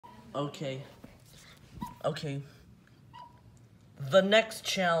Okay. The next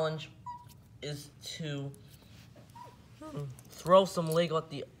challenge is to throw some Lego at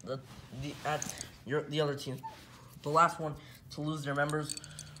the other team. The last one to lose their members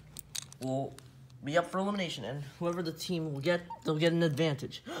will be up for elimination, and whoever the team will get, they'll get an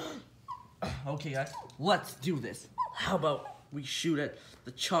advantage. Okay, guys, let's do this. How about we shoot at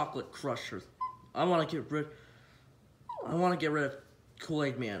the chocolate crushers? I want to get rid of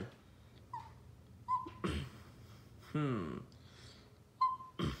Koolaid Man.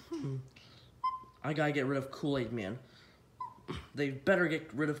 I gotta get rid of Koolaid Man. They better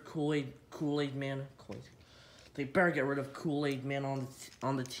get rid of Koolaid Man. They better get rid of Koolaid Man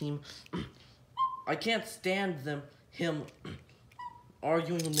on the team. I can't stand him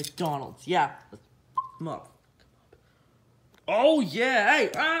arguing with McDonald's. Yeah, come up. Oh yeah,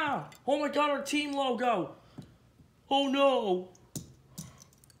 hey, oh my God, our team logo. Oh no.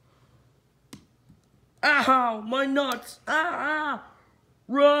 Ow, my nuts.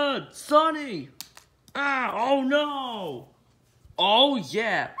 Run, Sonny. Oh no. Oh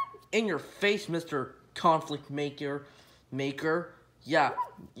yeah, in your face, Mr. Conflict Maker. Yeah,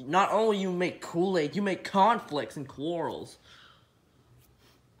 not only you make Kool-Aid, you make conflicts and quarrels.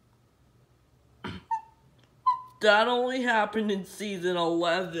 That only happened in season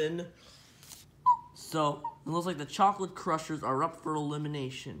 11. So, it looks like the chocolate crushers are up for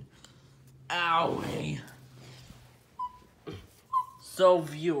elimination. Owie. So,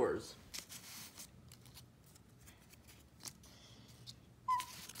 viewers.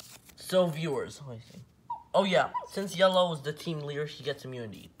 Oh yeah, since Yellow is the team leader, she gets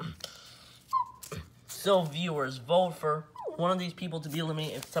immunity. So, viewers, vote for one of these people to be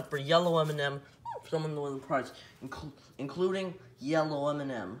eliminated, except for Yellow M&M. Someone to win the prize, including Yellow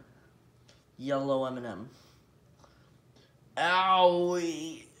M&M.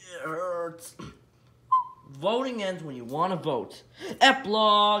 Owie, it hurts. Voting ends when you want to vote.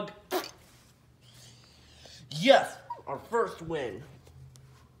 Epilogue. Yes, our first win.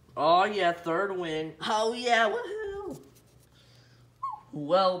 Oh yeah, third win. Oh yeah, woohoo.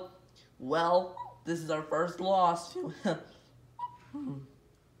 Well, this is our first loss. I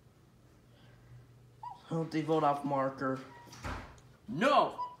hope they vote off Marker.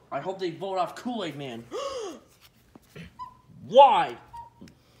 No! I hope they vote off Kool-Aid Man. Why?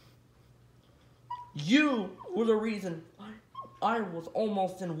 You were the reason I was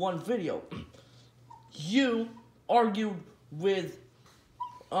almost in one video. You argued with,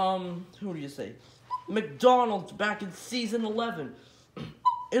 who do you say? McDonald's back in season 11.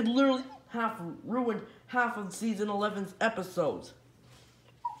 It literally ruined half of season 11's episodes.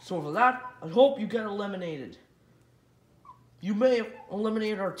 So for that, I hope you get eliminated. You may have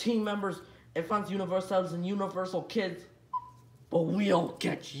eliminated our team members at Fun's Universals and Universal Kids, but we'll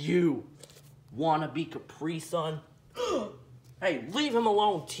get you. Wanna be Capri Sun? Hey, leave him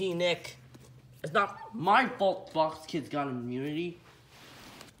alone, T-Nick. It's not my fault Fox Kids got immunity.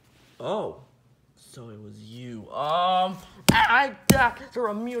 Oh, so it was you. You're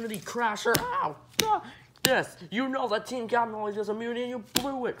immunity crasher. Ow. Yes, you know that Team Captain always does immunity and you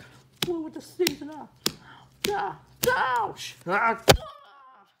blew it. Blew it this season up. Ouch.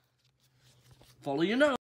 Follow your nose.